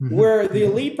 Mm-hmm. Where the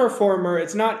elite performer,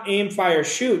 it's not aim, fire,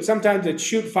 shoot. Sometimes it's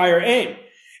shoot, fire, aim.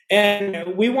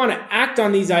 And we want to act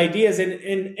on these ideas,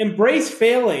 and embrace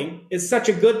failing is such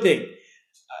a good thing.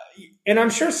 And I'm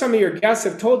sure some of your guests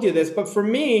have told you this, but for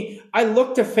me, I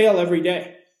look to fail every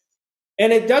day.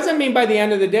 And it doesn't mean by the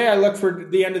end of the day, I look for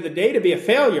the end of the day to be a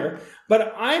failure,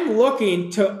 but I'm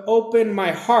looking to open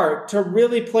my heart to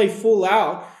really play full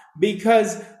out,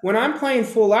 because when I'm playing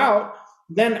full out,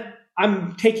 then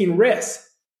I'm taking risks.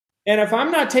 And if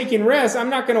I'm not taking risks, I'm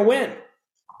not going to win.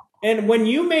 And when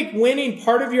you make winning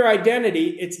part of your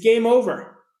identity, it's game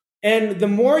over. And the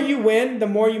more you win, the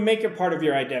more you make it part of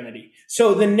your identity.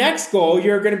 So the next goal,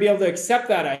 you're going to be able to accept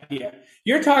that idea.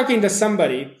 You're talking to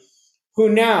somebody who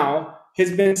now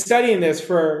has been studying this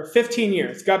for 15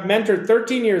 years, got mentored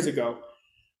 13 years ago,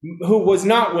 who was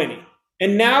not winning.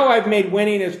 And now I've made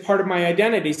winning as part of my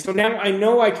identity. So now I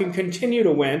know I can continue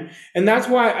to win. And that's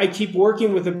why I keep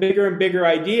working with a bigger and bigger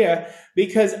idea,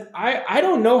 because I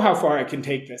don't know how far I can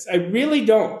take this. I really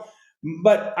don't.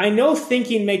 But I know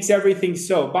thinking makes everything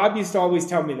so. Bob used to always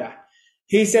tell me that.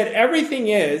 He said, everything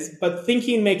is, but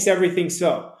thinking makes everything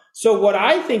so. So what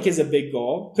I think is a big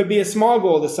goal could be a small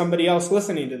goal to somebody else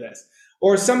listening to this,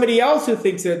 or somebody else who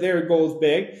thinks that their goal is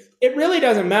big. It really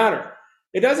doesn't matter.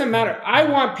 It doesn't matter. I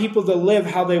want people to live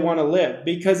how they want to live,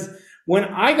 because when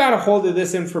I got a hold of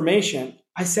this information,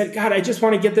 I said, God, I just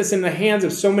want to get this in the hands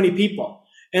of so many people.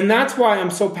 And that's why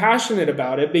I'm so passionate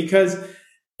about it, because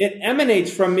it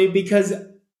emanates from me, because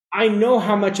I know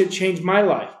how much it changed my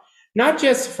life. Not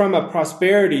just from a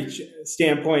prosperity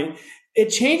standpoint. It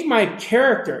changed my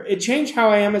character. It changed how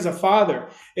I am as a father.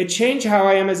 It changed how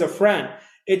I am as a friend.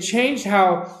 It changed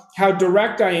how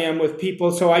direct I am with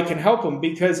people so I can help them,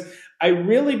 because I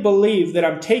really believe that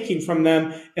I'm taking from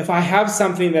them if I have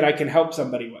something that I can help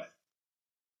somebody with.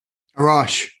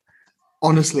 Arash,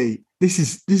 honestly, this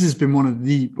has been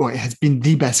it has been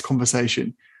the best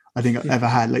conversation I think I've ever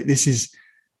had. Like this is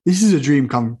a dream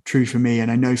come true for me,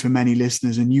 and I know for many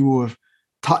listeners, and you will have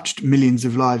touched millions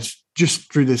of lives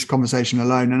just through this conversation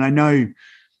alone. And I know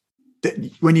that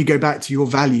when you go back to your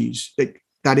values,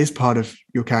 that is part of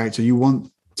your character. You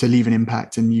want to leave an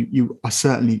impact, and you are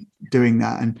certainly doing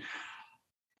that. And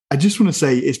I just want to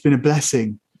say it's been a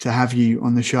blessing to have you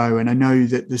on the show. And I know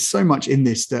that there's so much in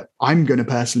this that I'm going to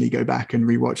personally go back and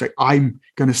rewatch. Like I'm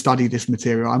going to study this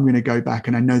material. I'm going to go back,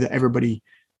 and I know that everybody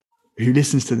who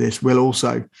listens to this will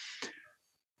also.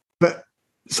 But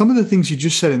some of the things you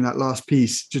just said in that last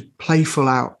piece, just playful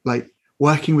out, like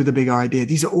working with a bigger idea.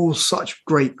 These are all such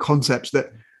great concepts that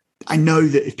I know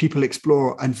that if people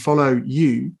explore and follow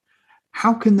you,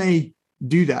 how can they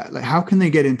do that? Like, how can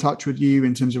they get in touch with you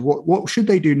in terms of what should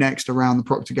they do next around the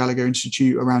Proctor Gallagher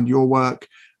Institute, around your work,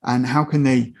 and how can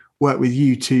they work with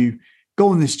you to go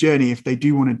on this journey if they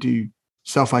do want to do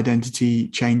self-identity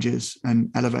changes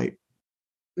and elevate?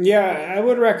 Yeah, I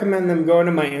would recommend them going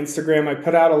to my Instagram. I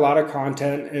put out a lot of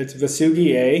content. It's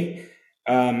Vossoughi A.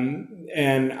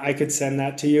 And I could send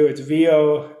that to you. It's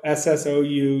VOSSOUGHI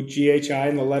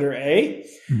and the letter A.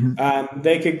 Mm-hmm.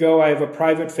 They could go. I have a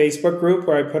private Facebook group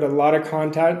where I put a lot of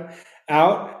content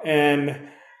out, and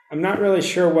I'm not really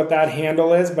sure what that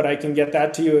handle is, but I can get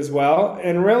that to you as well.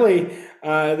 And really,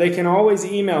 they can always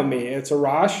email me. It's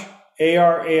Arash,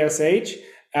 ARASH,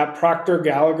 at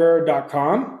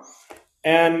proctorgallagher.com.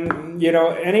 And,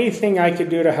 anything I could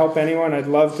do to help anyone, I'd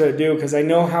love to do, because I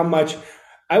know how much.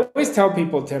 I always tell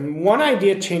people, Tim, one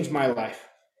idea changed my life.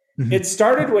 Mm-hmm. It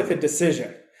started with a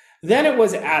decision. Then it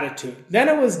was attitude. Then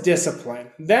it was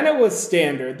discipline. Then it was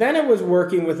standard. Then it was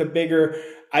working with a bigger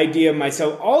idea of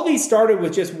myself. All these started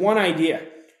with just one idea.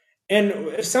 And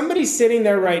if somebody's sitting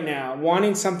there right now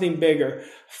wanting something bigger,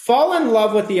 fall in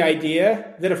love with the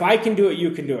idea that if I can do it,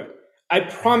 you can do it. I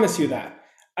promise you that.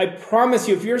 I promise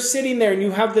you, if you're sitting there and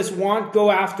you have this want, go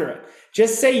after it.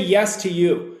 Just say yes to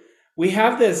you. We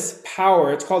have this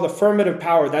power. It's called affirmative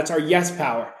power. That's our yes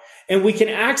power. And we can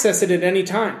access it at any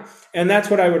time. And that's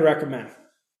what I would recommend.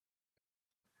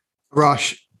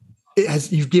 Arash,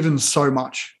 you've given so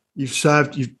much. You've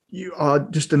served. You are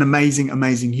just an amazing,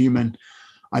 amazing human.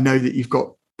 I know that you've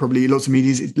got probably lots of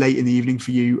meetings. It's late in the evening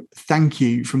for you. Thank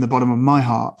you from the bottom of my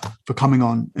heart for coming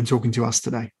on and talking to us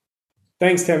today.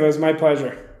 Thanks, Tim. It was my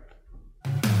pleasure.